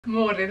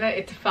Morena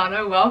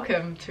Itafano,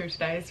 welcome to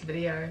today's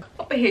video.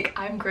 What the heck,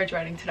 I'm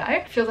graduating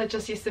today. It feels like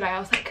just yesterday I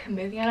was like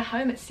moving out of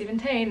home at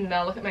 17 and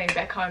now look at me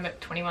back home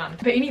at 21.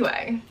 But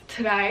anyway,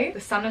 today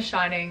the sun is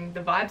shining, the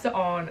vibes are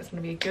on, it's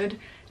gonna be a good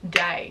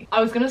day.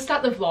 I was gonna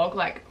start the vlog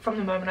like from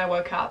the moment I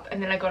woke up,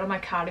 and then I got in my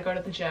car to go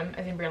to the gym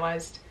and then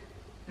realized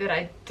that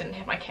I didn't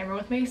have my camera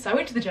with me. So I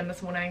went to the gym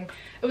this morning,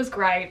 it was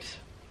great.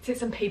 Set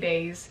some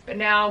PBs, but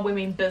now we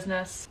mean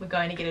business, we're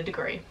going to get a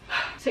degree.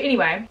 So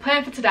anyway,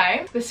 plan for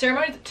today, the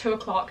ceremony is at 2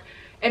 o'clock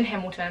in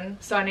Hamilton,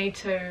 so I need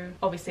to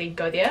obviously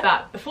go there,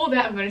 but before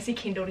that I'm going to see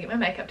Kendall to get my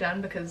makeup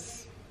done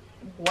because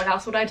what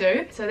else would I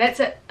do? So that's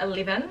at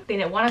 11,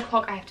 then at 1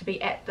 o'clock I have to be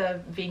at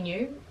the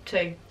venue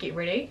to get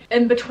ready.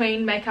 In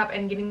between makeup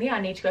and getting there I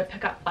need to go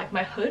pick up like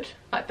my hood,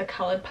 like the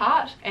coloured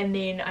part, and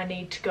then I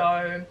need to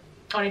go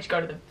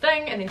to the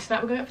thing, and then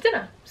tonight we're going out for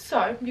dinner.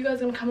 So you guys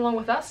are going to come along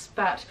with us,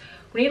 but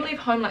we need to leave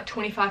home like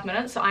 25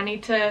 minutes, so I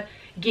need to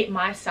get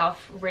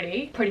myself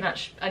ready. Pretty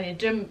much I need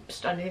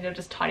to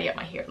just tidy up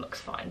my hair. It looks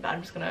fine, but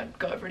I'm just gonna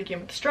go over it again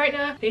with the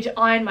straightener. I need to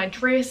iron my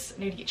dress, I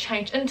need to get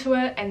changed into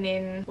it, and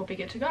then we'll be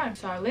good to go.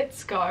 So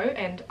let's go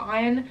and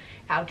iron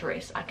our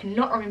dress. I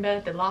cannot remember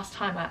the last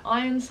time I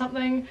ironed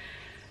something.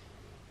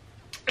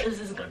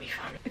 This is gonna be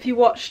fun. If you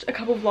watched a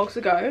couple of vlogs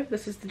ago,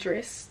 this is the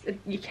dress.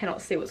 You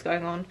cannot see what's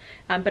going on,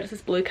 but it's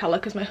this blue colour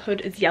because my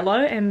hood is yellow,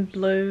 and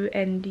blue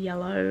and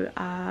yellow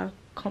are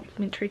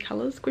complementary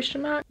colours,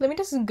 question mark. Let me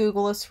just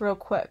Google this real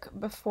quick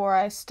before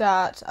I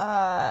start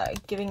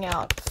giving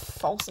out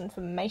false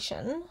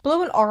information.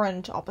 Blue and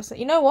orange opposite.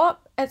 You know what?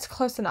 It's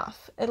close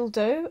enough. It'll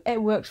do.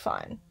 It worked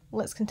fine.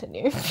 Let's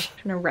continue. I'm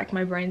trying to rack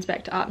my brains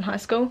back to art in high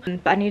school,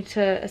 but I need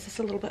to, it's just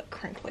a little bit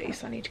crinkly,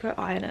 so I need to go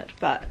iron it,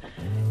 but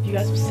you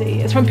guys will see.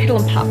 It's from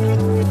Petal and Pup.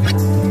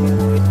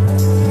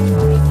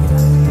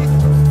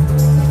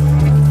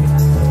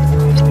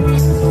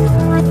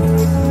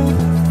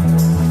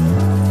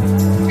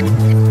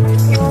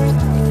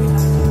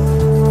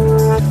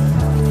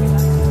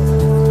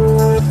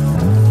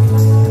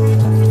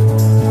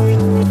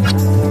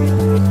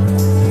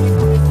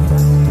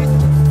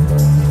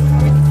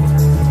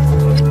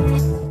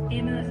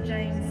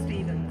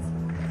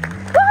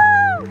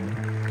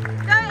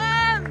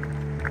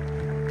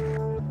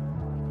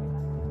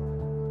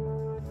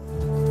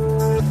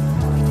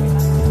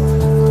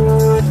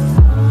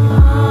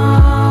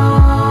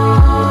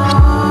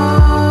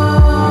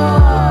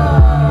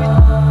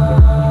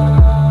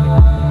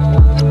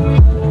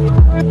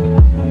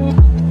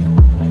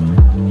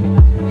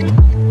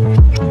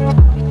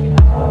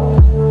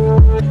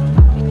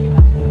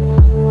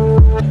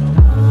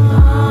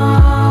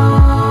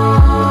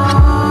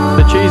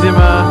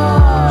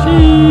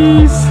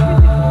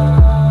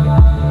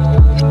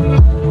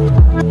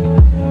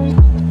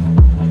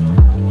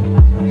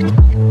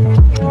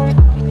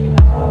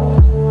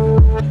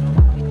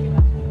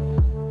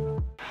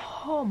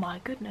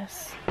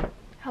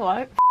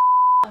 Hello.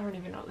 I don't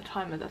even know what the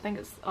time is. I think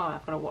it's, oh,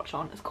 I've got a watch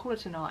on. It's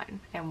 8:45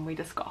 and we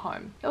just got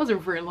home. That was a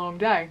very long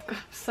day.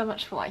 So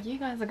much for like, you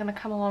guys are gonna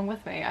come along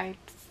with me. I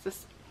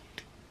just,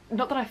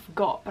 not that I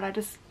forgot, but I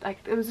just,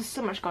 like, there was just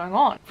so much going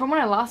on. From when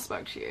I last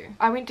spoke to you,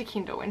 I went to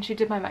Kendall and she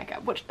did my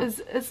makeup, which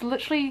is, it's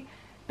literally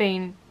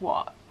been,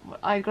 what?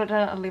 I got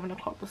done at 11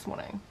 o'clock this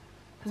morning.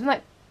 It's been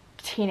like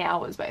 10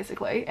 hours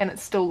basically, and it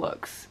still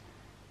looks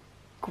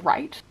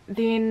great.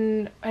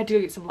 Then I had to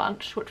go get some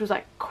lunch, which was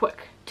like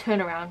quick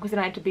turnaround because then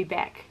I had to be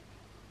back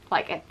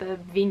like at the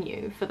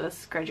venue for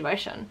this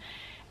graduation,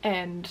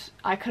 and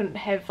I couldn't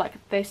have, like,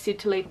 they said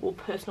to leave all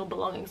personal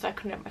belongings, so I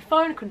couldn't have my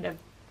phone, couldn't have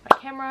my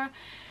camera,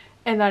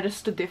 and I just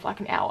stood there for like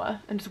an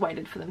hour and just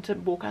waited for them to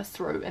walk us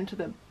through into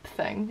the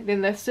thing.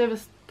 Then the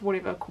service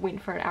whatever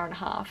went for an hour and a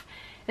half.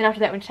 Then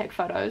after that we went to take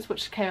photos,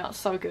 which came out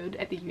so good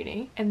at the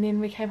uni, and then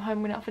we came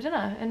home, went out for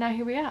dinner, and now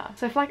here we are.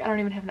 So I feel like I don't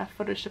even have enough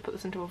footage to put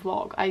this into a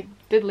vlog. I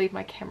did leave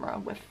my camera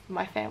with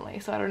my family,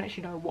 so I don't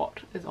actually know what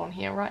is on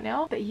here right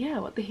now. But yeah,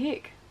 what the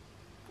heck?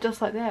 Just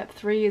like that,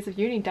 3 years of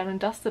uni done and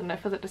dusted, and I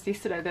felt it just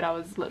yesterday that I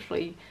was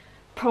literally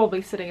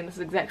probably sitting in this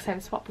exact same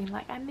spot being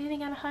like, I'm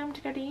moving out of home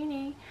to go to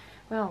uni.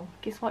 Well,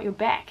 guess what, you're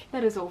back.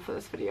 That is all for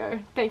this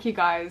video. Thank you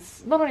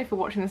guys, not only for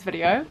watching this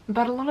video,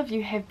 but a lot of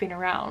you have been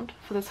around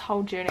for this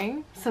whole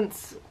journey.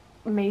 Since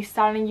me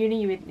starting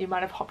uni, you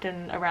might have hopped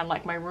in around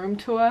like my room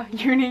tour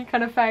uni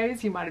kind of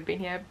phase. You might have been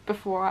here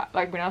before,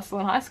 like when I was still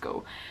in high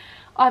school.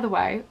 Either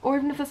way, or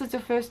even if this is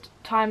your first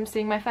time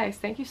seeing my face,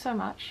 thank you so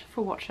much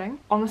for watching.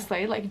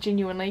 Honestly, like,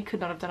 genuinely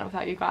could not have done it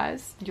without you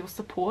guys. Your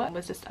support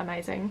was just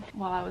amazing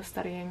while I was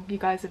studying. You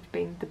guys have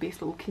been the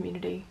best little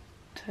community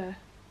to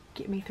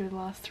get me through the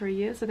last 3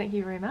 years, so thank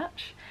you very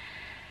much.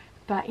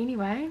 But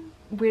anyway,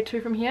 where to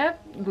from here?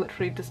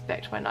 Literally just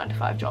back to my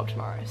 9-to-5 job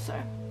tomorrow. So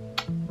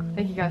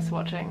thank you guys for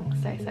watching.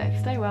 Stay safe,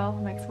 stay well,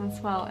 make someone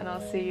smile, and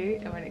I'll see you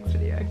in my next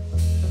video.